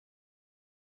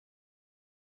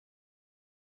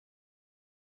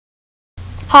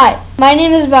Hi, my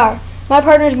name is Bauer. My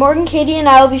partners Morgan, Katie, and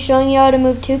I will be showing you how to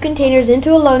move two containers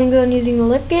into a loading zone using the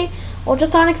liftgate,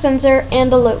 ultrasonic sensor,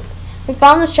 and a loop. We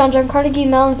found this challenge on Carnegie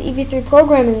Mellon's EV3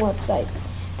 programming website.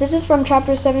 This is from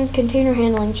Chapter 7's Container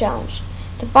Handling Challenge.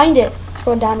 To find it,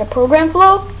 scroll down to Program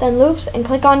Flow, then Loops, and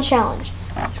click on Challenge.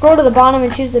 Scroll to the bottom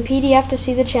and choose the PDF to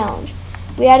see the challenge.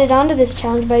 We added on to this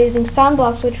challenge by using sound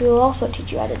blocks, which we will also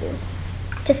teach you how to do.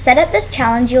 To set up this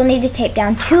challenge, you'll need to tape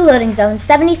down two loading zones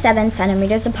 77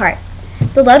 centimeters apart.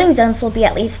 The loading zones will be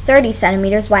at least 30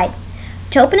 centimeters wide.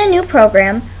 To open a new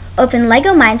program, open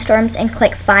LEGO Mindstorms and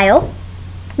click File,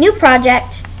 New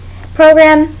Project,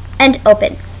 Program, and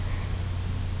Open.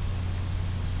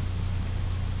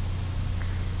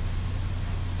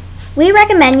 We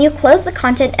recommend you close the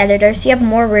content editor so you have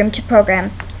more room to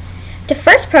program. To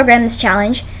first program this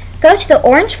challenge, go to the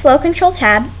orange Flow Control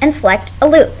tab and select a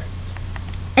loop.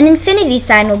 An infinity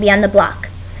sign will be on the block.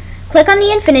 Click on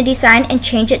the infinity sign and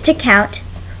change it to count,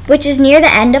 which is near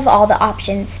the end of all the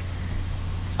options.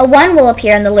 A 1 will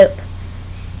appear in the loop.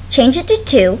 Change it to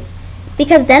 2,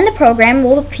 because then the program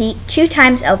will repeat 2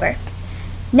 times over.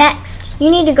 Next, you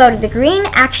need to go to the green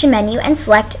action menu and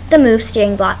select the Move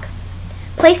Steering block.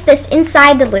 Place this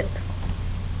inside the loop.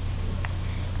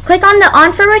 Click on the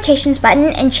On for Rotations button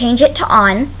and change it to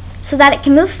On so that it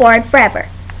can move forward forever.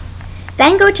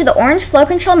 Then go to the orange Flow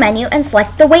Control menu and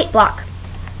select the Wait block.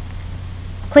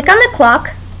 Click on the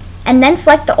clock and then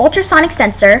select the ultrasonic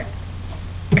sensor,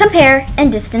 compare,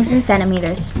 and distance in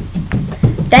centimeters.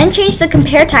 Then change the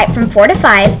compare type from 4 to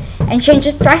 5 and change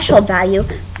the threshold value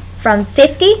from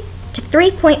 50 to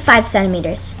 3.5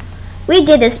 centimeters. We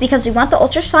did this because we want the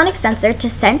ultrasonic sensor to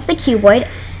sense the cuboid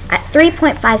at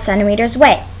 3.5 centimeters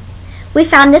away. We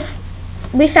found that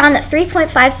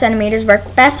 3.5 centimeters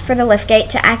work best for the liftgate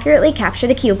to accurately capture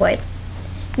the cuboid.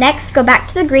 Next, go back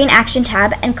to the green action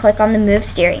tab and click on the Move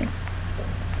Steering.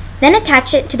 Then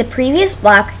attach it to the previous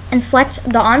block and select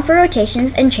the On for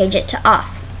Rotations and change it to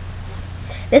Off.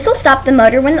 This will stop the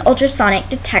motor when the ultrasonic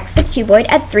detects the cuboid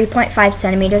at 3.5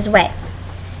 centimeters away.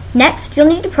 Next, you'll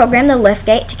need to program the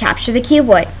liftgate to capture the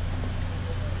cuboid.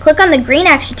 Click on the green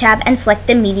action tab and select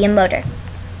the medium motor.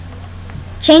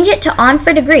 Change it to On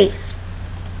for degrees.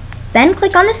 Then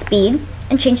click on the speed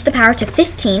and change the power to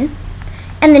 15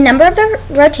 and the number of the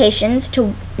rotations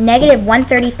to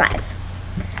 -135.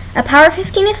 A power of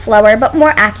 15 is slower but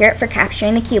more accurate for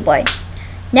capturing the cuboid.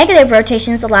 Negative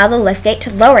rotations allow the liftgate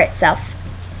to lower itself.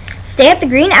 Stay at the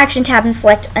green action tab and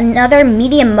select another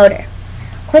medium motor.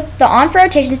 Click the On for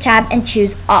Rotations tab and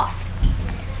choose Off.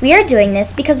 We are doing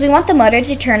this because we want the motor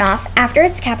to turn off after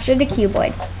it's captured the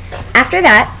cuboid. After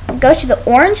that, go to the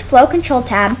orange Flow Control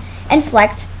tab and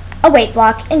select a Wait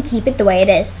block and keep it the way it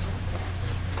is.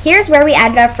 Here's where we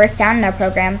added our first sound in our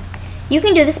program. You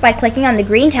can do this by clicking on the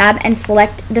green tab and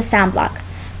select the sound block.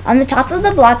 On the top of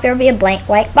the block there will be a blank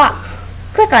white box.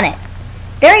 Click on it.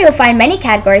 There you'll find many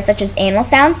categories such as animal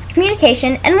sounds,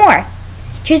 communication, and more.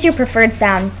 Choose your preferred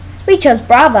sound. We chose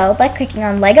Bravo by clicking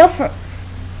on LEGO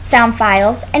sound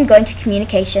files and going to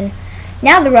communication.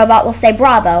 Now the robot will say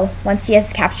Bravo once he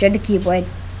has captured the cuboid.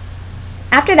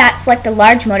 After that, select a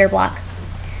large motor block.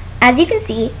 As you can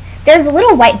see, there is a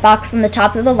little white box on the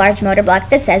top of the large motor block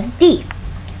that says D.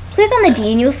 Click on the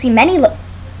D and you will see many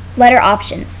letter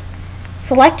options.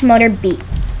 Select motor B.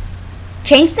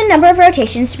 Change the number of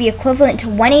rotations to be equivalent to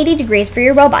 180 degrees for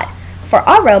your robot. For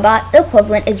our robot, the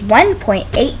equivalent is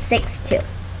 1.862.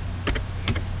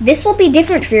 This will be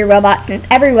different for your robot since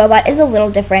every robot is a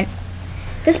little different.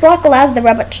 This block allows the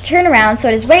robot to turn around so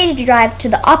it is ready to drive to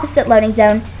the opposite loading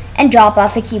zone and drop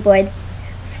off the cuboid.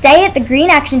 Stay at the green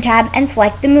action tab and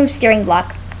select the Move Steering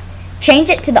block. Change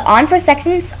it to the On for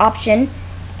Seconds option,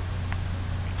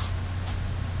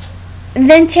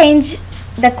 then change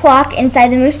the clock inside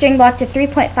the Move Steering block to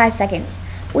 3.5 seconds.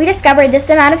 We discovered this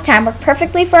amount of time worked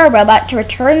perfectly for our robot to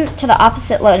return to the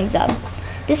opposite loading zone.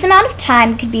 This amount of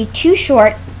time could be too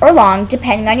short or long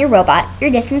depending on your robot, your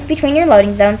distance between your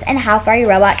loading zones, and how far your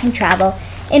robot can travel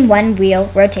in one wheel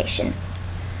rotation.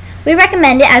 We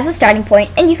recommend it as a starting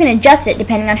point, and you can adjust it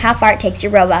depending on how far it takes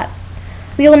your robot.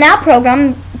 We will now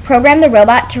program the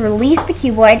robot to release the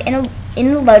cuboid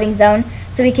in the loading zone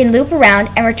so we can loop around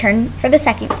and return for the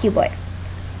second cuboid.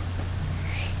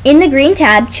 In the green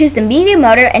tab, choose the medium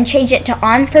motor and change it to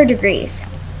On for degrees.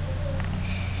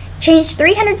 Change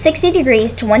 360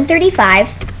 degrees to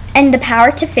 135 and the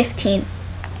power to 15.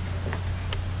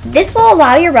 This will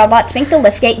allow your robot to make the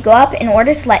liftgate go up in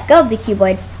order to let go of the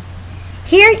cuboid.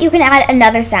 Here you can add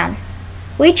another sound.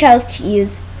 We chose to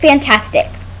use Fantastic.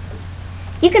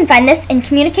 You can find this in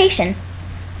communication.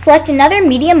 Select another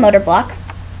medium motor block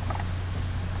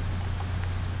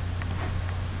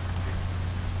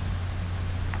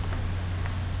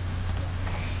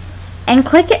and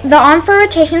click the on for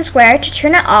rotation square to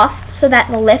turn it off so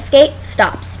that the liftgate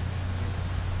stops.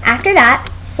 After that,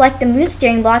 select the Move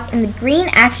Steering block in the green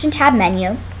Action tab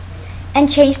menu and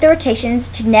change the rotations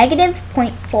to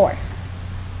 -0.4.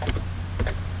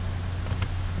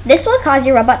 This will cause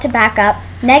your robot to back up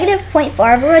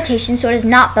 -0.4 of a rotation so it does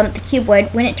not bump the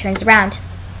cuboid when it turns around.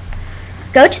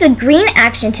 Go to the green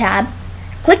Action tab,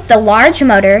 click the large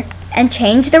motor, and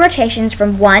change the rotations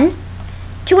from 1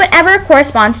 to whatever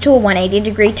corresponds to a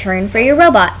 180-degree turn for your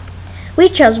robot. We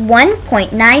chose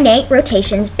 1.98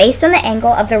 rotations based on the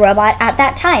angle of the robot at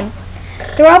that time.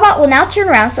 The robot will now turn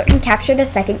around so it can capture the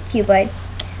second cuboid.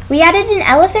 We added an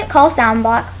elephant call sound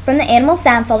block from the animal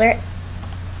sound folder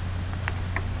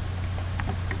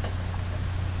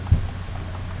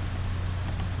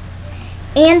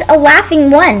and a laughing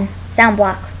one sound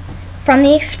block from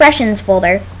the expressions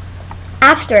folder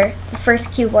after the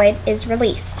first cuboid is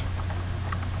released.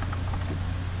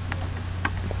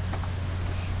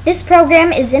 This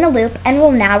program is in a loop and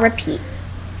will now repeat.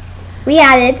 We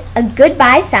added a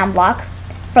goodbye sound block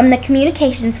from the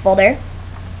communications folder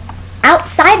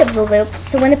outside of the loop,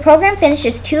 so when the program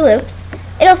finishes 2 loops,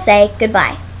 it'll say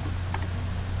goodbye.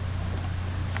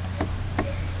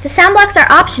 The sound blocks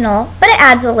are optional, but it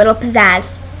adds a little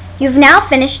pizzazz. You've now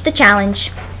finished the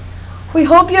challenge. We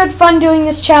hope you had fun doing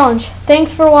this challenge.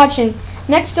 Thanks for watching.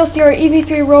 Next you'll see our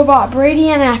EV3 robot Brady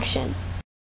in action.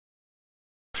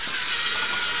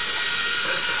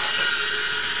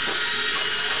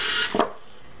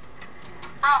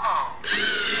 Bravo!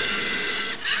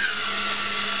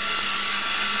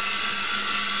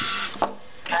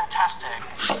 Fantastic!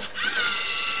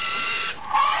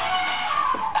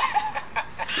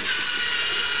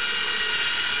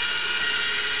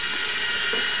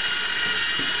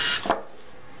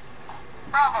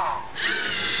 Bravo!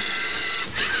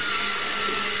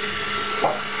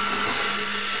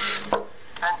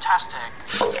 Fantastic!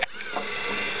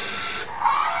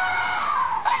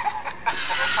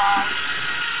 Goodbye!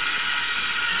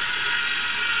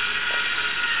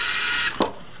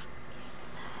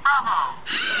 Bravo!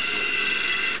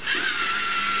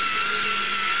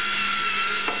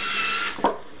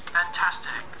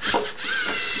 Fantastic!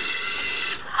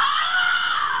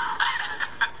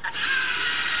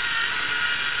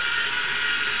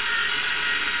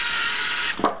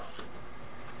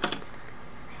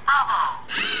 Bravo!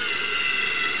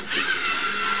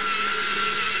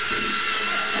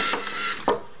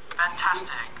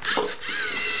 Fantastic!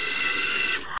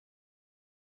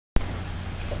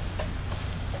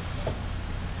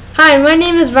 Hi, my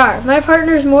name is Bauer. My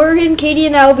partners Morgan, Katie,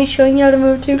 and I will be showing you how to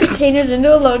move 2 containers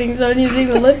into a loading zone using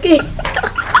the liftgate